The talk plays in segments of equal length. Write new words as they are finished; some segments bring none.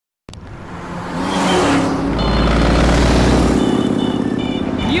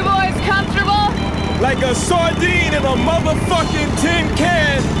in a motherfucking tin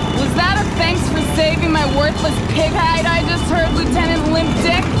can! Was that a thanks for saving my worthless pig hide I just heard, Lieutenant Limp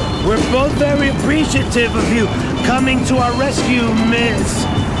Dick? We're both very appreciative of you coming to our rescue, Miss.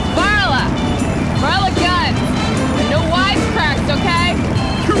 Varla! Varla guns! And no wisecracks, okay?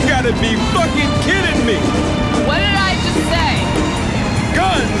 You gotta be fucking kidding me! What did I just say?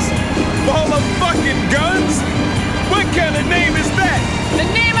 Guns? Varla fucking guns? What kind of name is that? The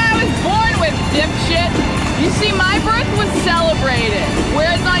name I was born with, dipshit! You see, my birth was celebrated,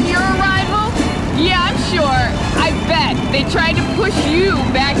 whereas on your arrival, yeah, I'm sure, I bet they tried to push you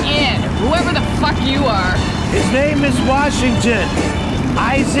back in, whoever the fuck you are. His name is Washington.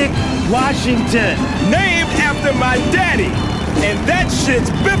 Isaac Washington. Named after my daddy. And that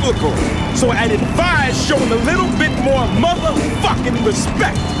shit's biblical. So I'd advise showing a little bit more motherfucking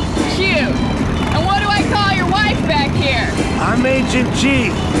respect. Cute. And what do I call your wife back here? I'm Agent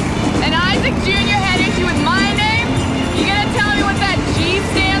G. And Isaac Jr. had issue with my name? You gonna tell me what that G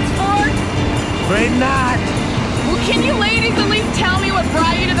stands for? Afraid not. Well, can you ladies at least tell me what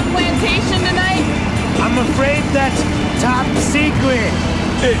brought you to the plantation tonight? I'm afraid that's top secret.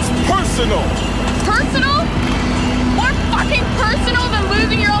 It's personal. Personal? More fucking personal than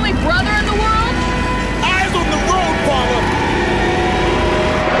losing your only brother in the world? Eyes on the road, Paula.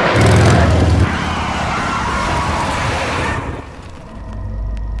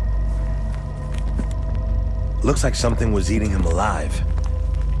 Looks like something was eating him alive.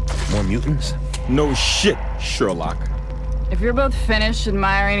 More mutants? No shit, Sherlock. If you're both finished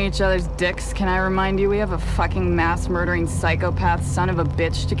admiring each other's dicks, can I remind you we have a fucking mass-murdering psychopath son of a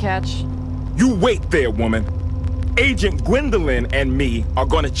bitch to catch? You wait there, woman. Agent Gwendolyn and me are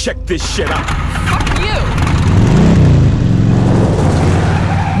gonna check this shit out. Fuck you!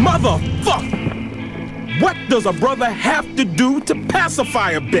 Motherfuck! What does a brother have to do to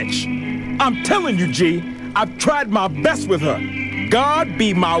pacify a bitch? I'm telling you, G, I've tried my best with her. God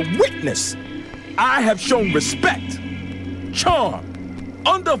be my witness. I have shown respect, charm,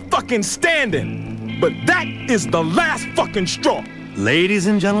 understanding, but that is the last fucking straw. Ladies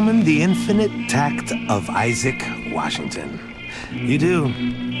and gentlemen, the infinite tact of Isaac Washington. You do.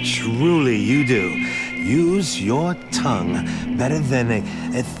 Truly you do. Use your tongue better than a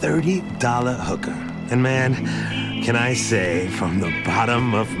 $30 hooker. And man, can I say from the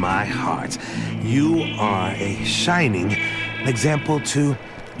bottom of my heart, you are a shining example to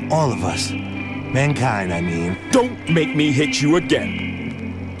all of us. Mankind, I mean. Don't make me hit you again.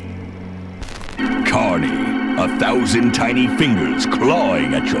 Carny, 1,000 tiny fingers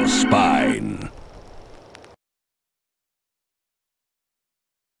clawing at your spine.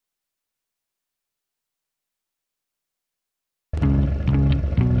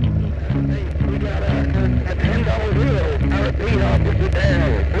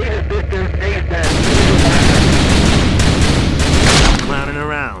 Clowning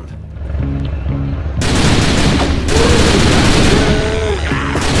around.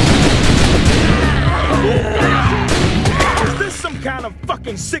 Is this some kind of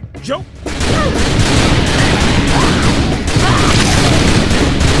fucking sick joke?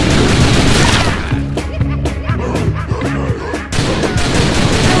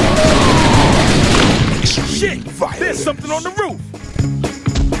 Shit! There's something on the roof!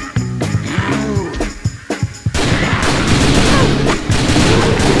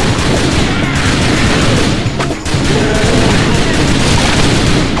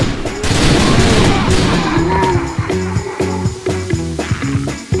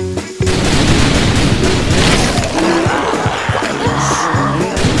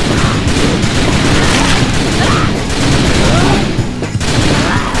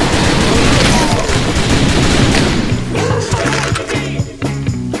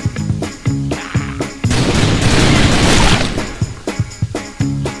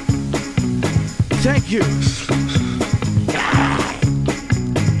 Thank you.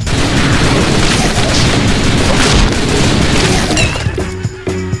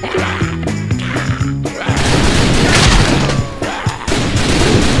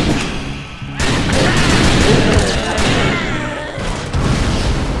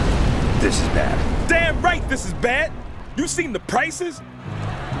 This is bad. Damn right this is bad. You seen the prices?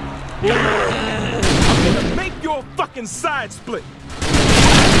 I'm gonna make your fucking side split.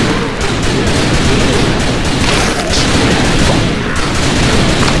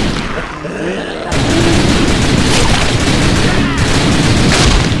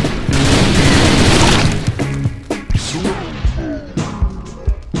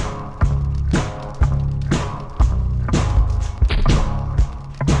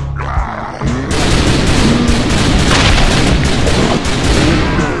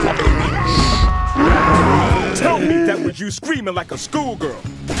 Tell me, you screaming like a schoolgirl.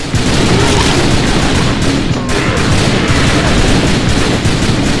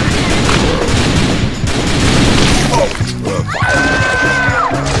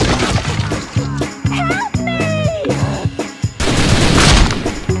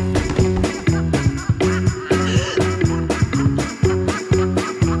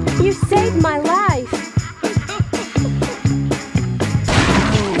 You saved my life.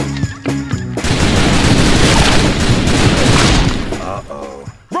 Uh-oh.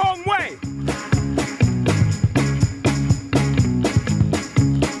 Wrong way!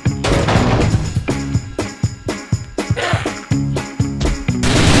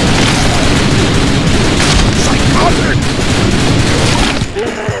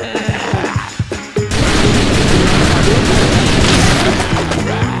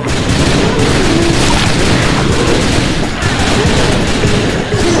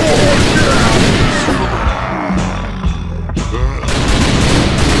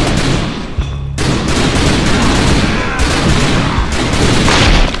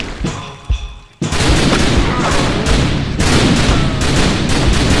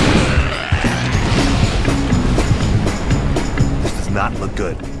 Not look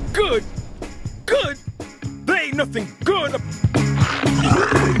good. Good? Good? There ain't nothing good.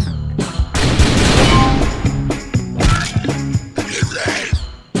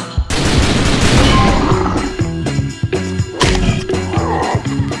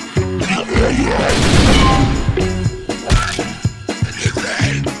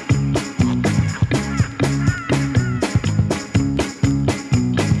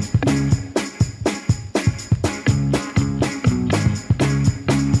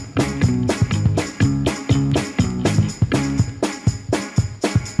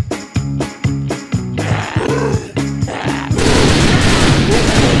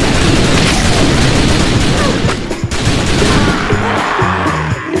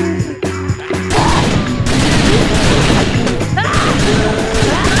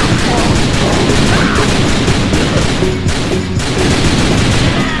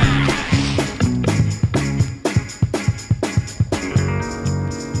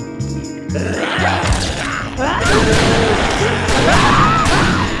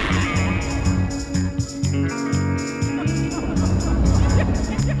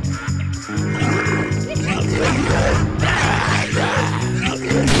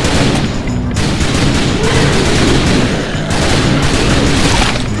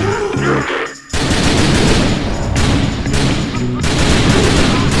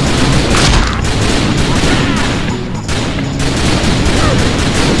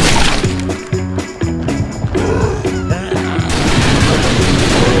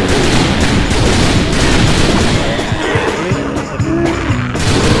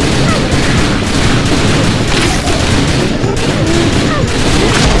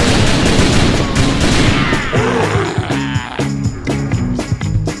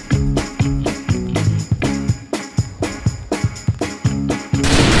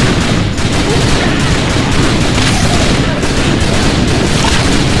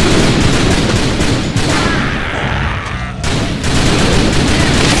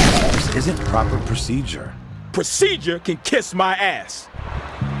 Isn't proper procedure. Procedure can kiss my ass.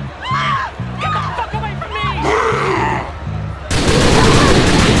 Get the fuck away from me!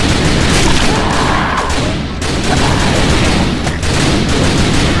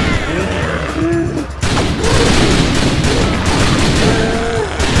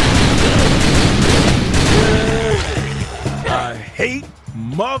 I hate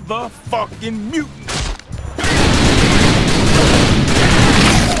motherfucking mutants.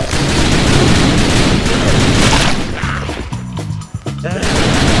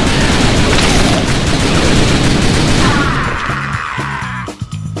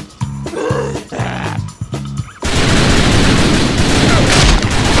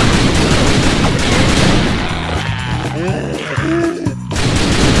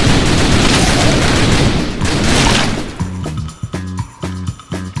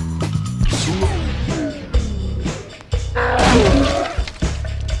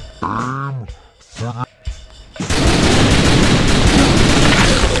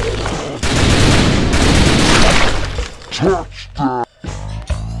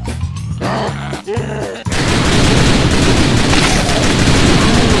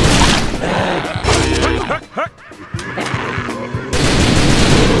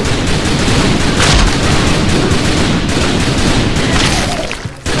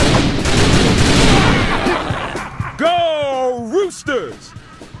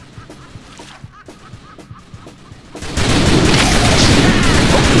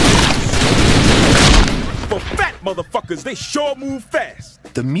 because they sure move fast.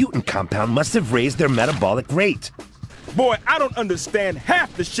 The mutant compound must have raised their metabolic rate. Boy, I don't understand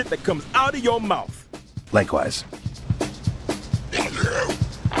half the shit that comes out of your mouth. Likewise.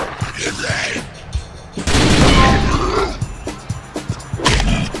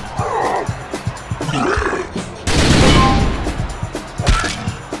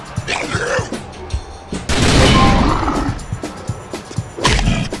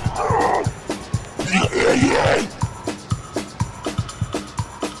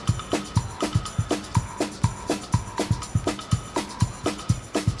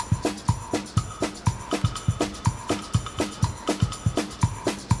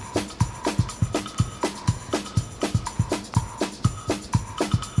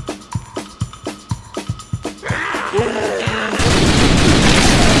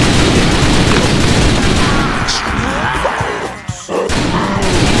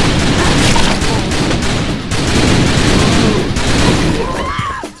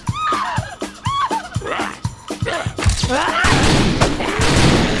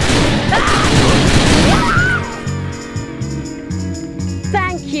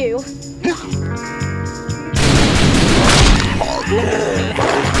 Thank you.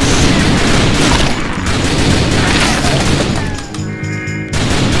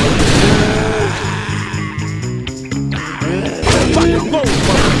 Fucking low,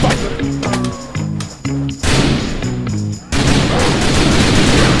 motherfucker.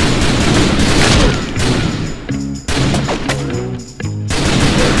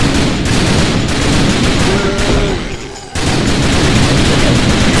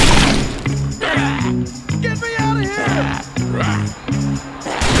 Get me out of here!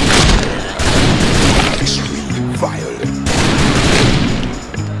 Violent.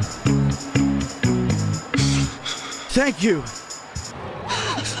 Thank you.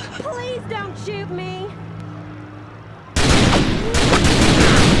 Please don't shoot me.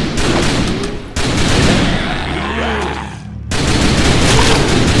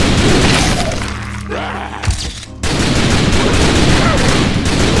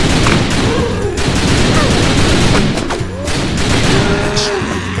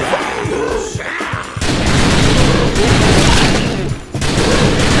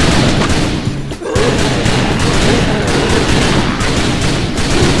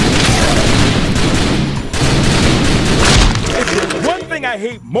 One thing I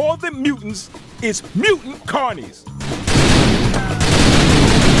hate more than mutants is mutant carnies.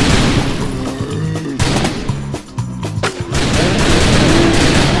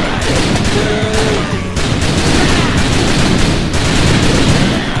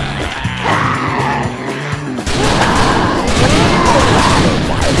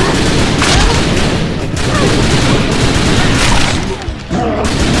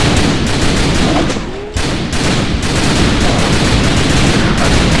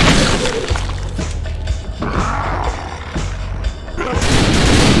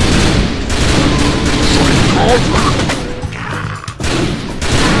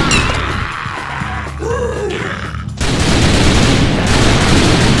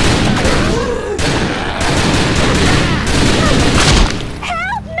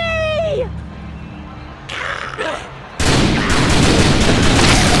 Help me!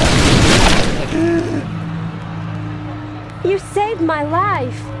 You saved my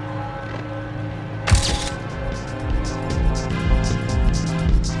life.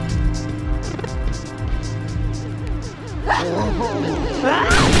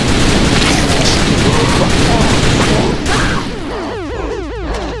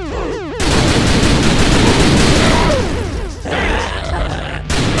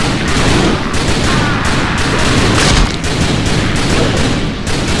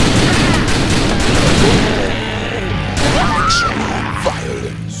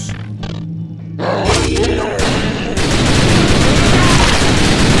 Violence.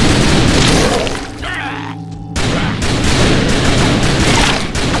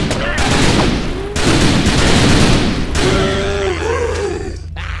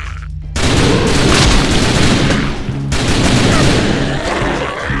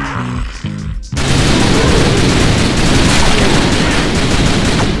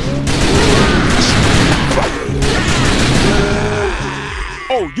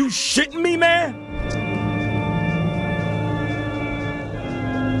 Oh, you shitting me, man?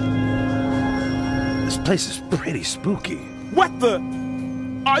 This place is pretty spooky. What the?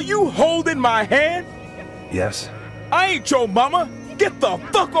 Are you holding my hand? Yes? I ain't your mama. Get the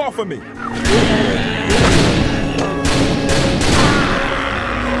fuck off of me.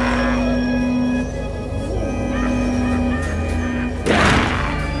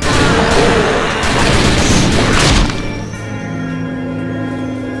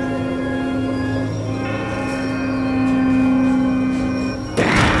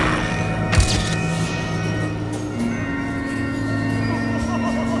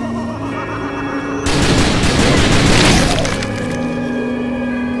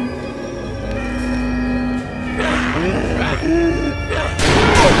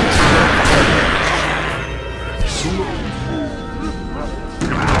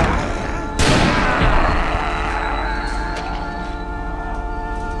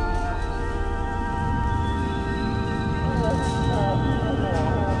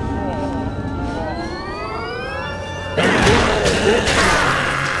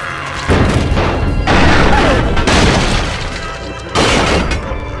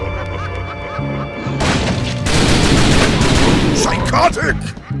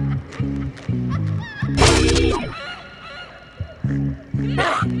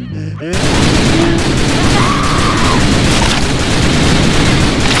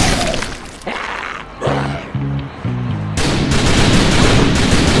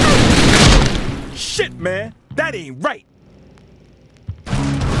 shit, man. That ain't right.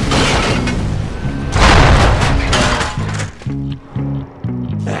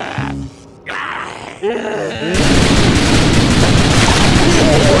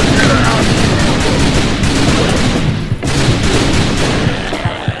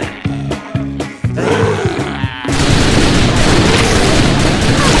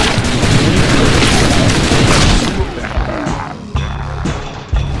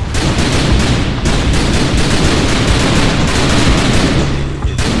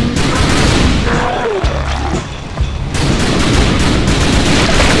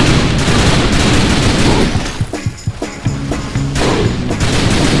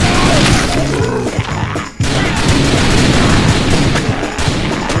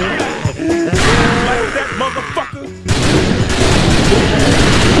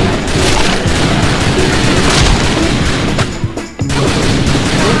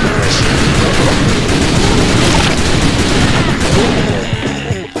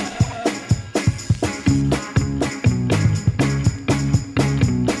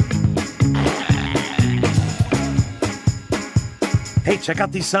 Hey, check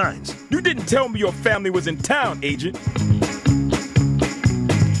out these signs. You didn't tell me your family was in town, Agent.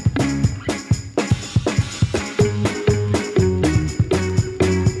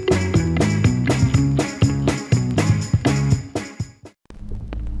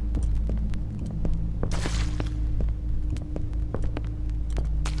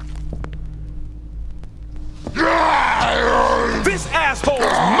 This asshole's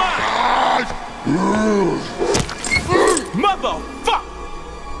mine! Motherfuck!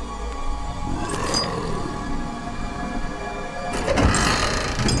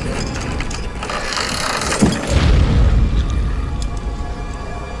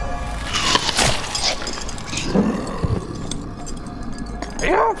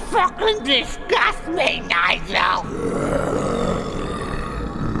 You fucking disgust me, Nigel!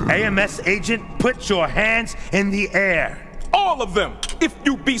 AMS agent, put your hands in the air. All of them, if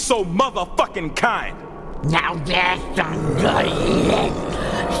you be so motherfucking kind. Now there's some good shit.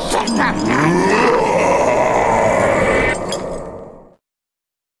 Shut up, Nigel!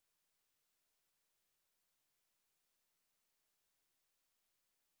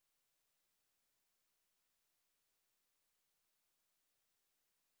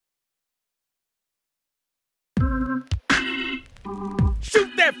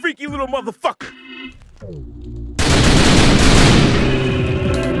 Shoot that freaky little motherfucker!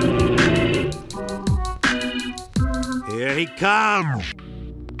 Here he comes.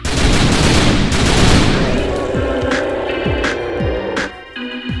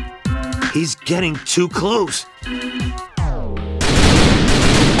 He's getting too close.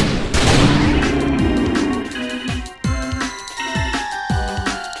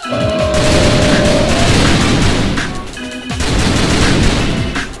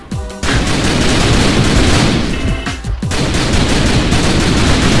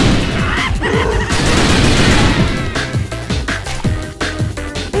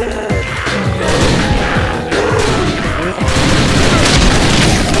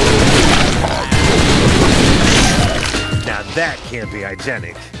 That can't be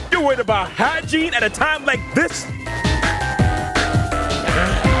hygienic. You're worried about hygiene at a time like this?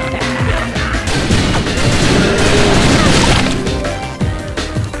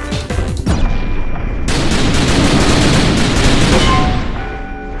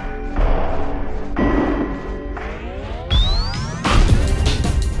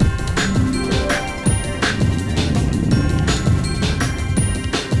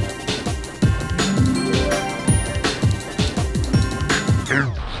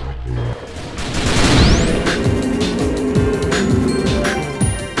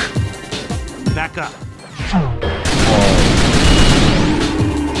 Back up.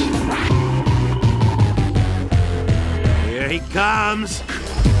 Here he comes.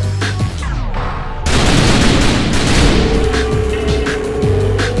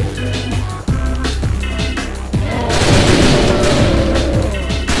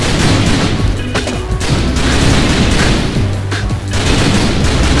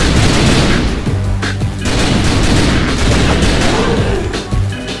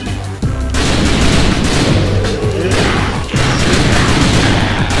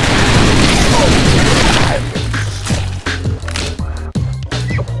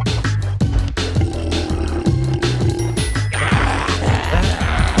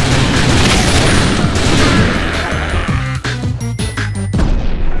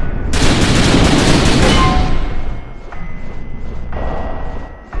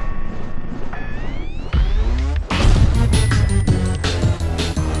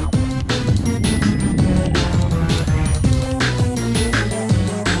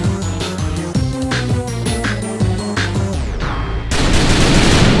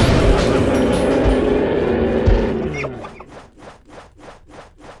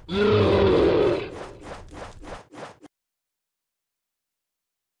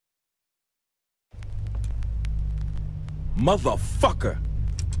 Motherfucker!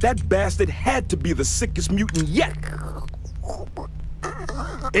 That bastard had to be the sickest mutant yet!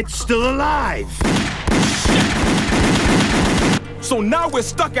 It's still alive! So now we're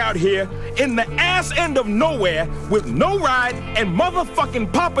stuck out here in the ass end of nowhere with no ride and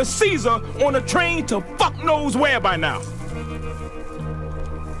motherfucking Papa Caesar on a train to fuck knows where by now.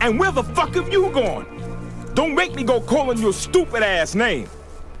 And where the fuck have you gone? Don't make me go calling your stupid ass name.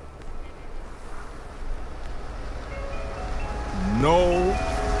 No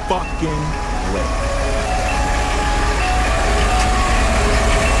fucking way.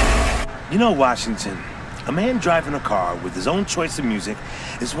 You know, Washington, a man driving a car with his own choice of music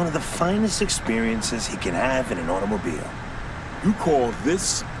is one of the finest experiences he can have in an automobile. You call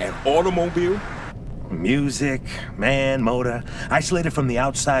this an automobile? Music, man, motor, isolated from the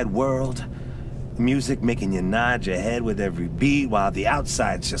outside world. Music making you nod your head with every beat while the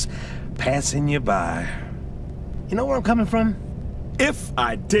outside's just passing you by. You know where I'm coming from? If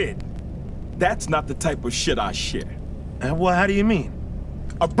I did, that's not the type of shit I share. Well, how do you mean?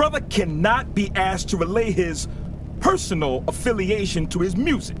 A brother cannot be asked to relay his personal affiliation to his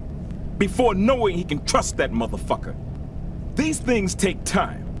music before knowing he can trust that motherfucker. These things take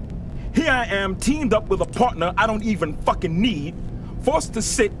time. Here I am teamed up with a partner I don't even fucking need, forced to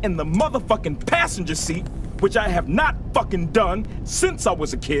sit in the motherfucking passenger seat, which I have not fucking done since I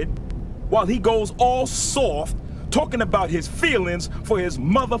was a kid, while he goes all soft talking about his feelings for his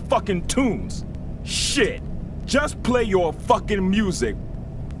motherfucking tunes. Shit, just play your fucking music.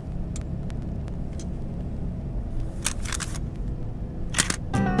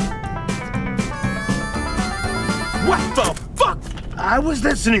 What the fuck? I was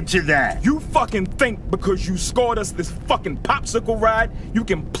listening to that. You fucking think because you scored us this fucking popsicle ride, you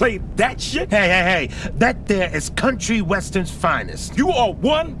can play that shit? Hey, that there is country western's finest. You are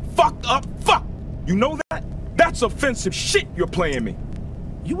one fucked up fuck. You know that? That's offensive shit you're playing me.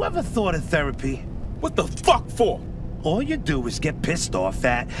 You ever thought of therapy? What the fuck for? All you do is get pissed off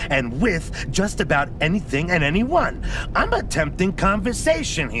at and with just about anything and anyone. I'm attempting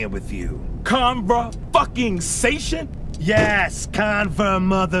conversation here with you. Conver-fucking-sation? Yes,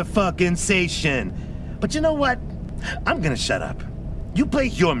 conver-motherfucking-sation. But you know what? I'm gonna shut up. You play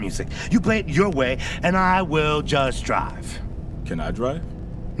your music, you play it your way, and I will just drive. Can I drive?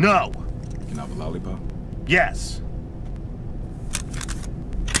 No. Can I have a lollipop? Yes.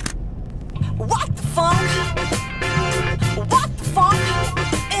 What the fuck? What the fuck?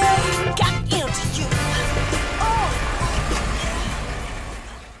 Got into you. Oh.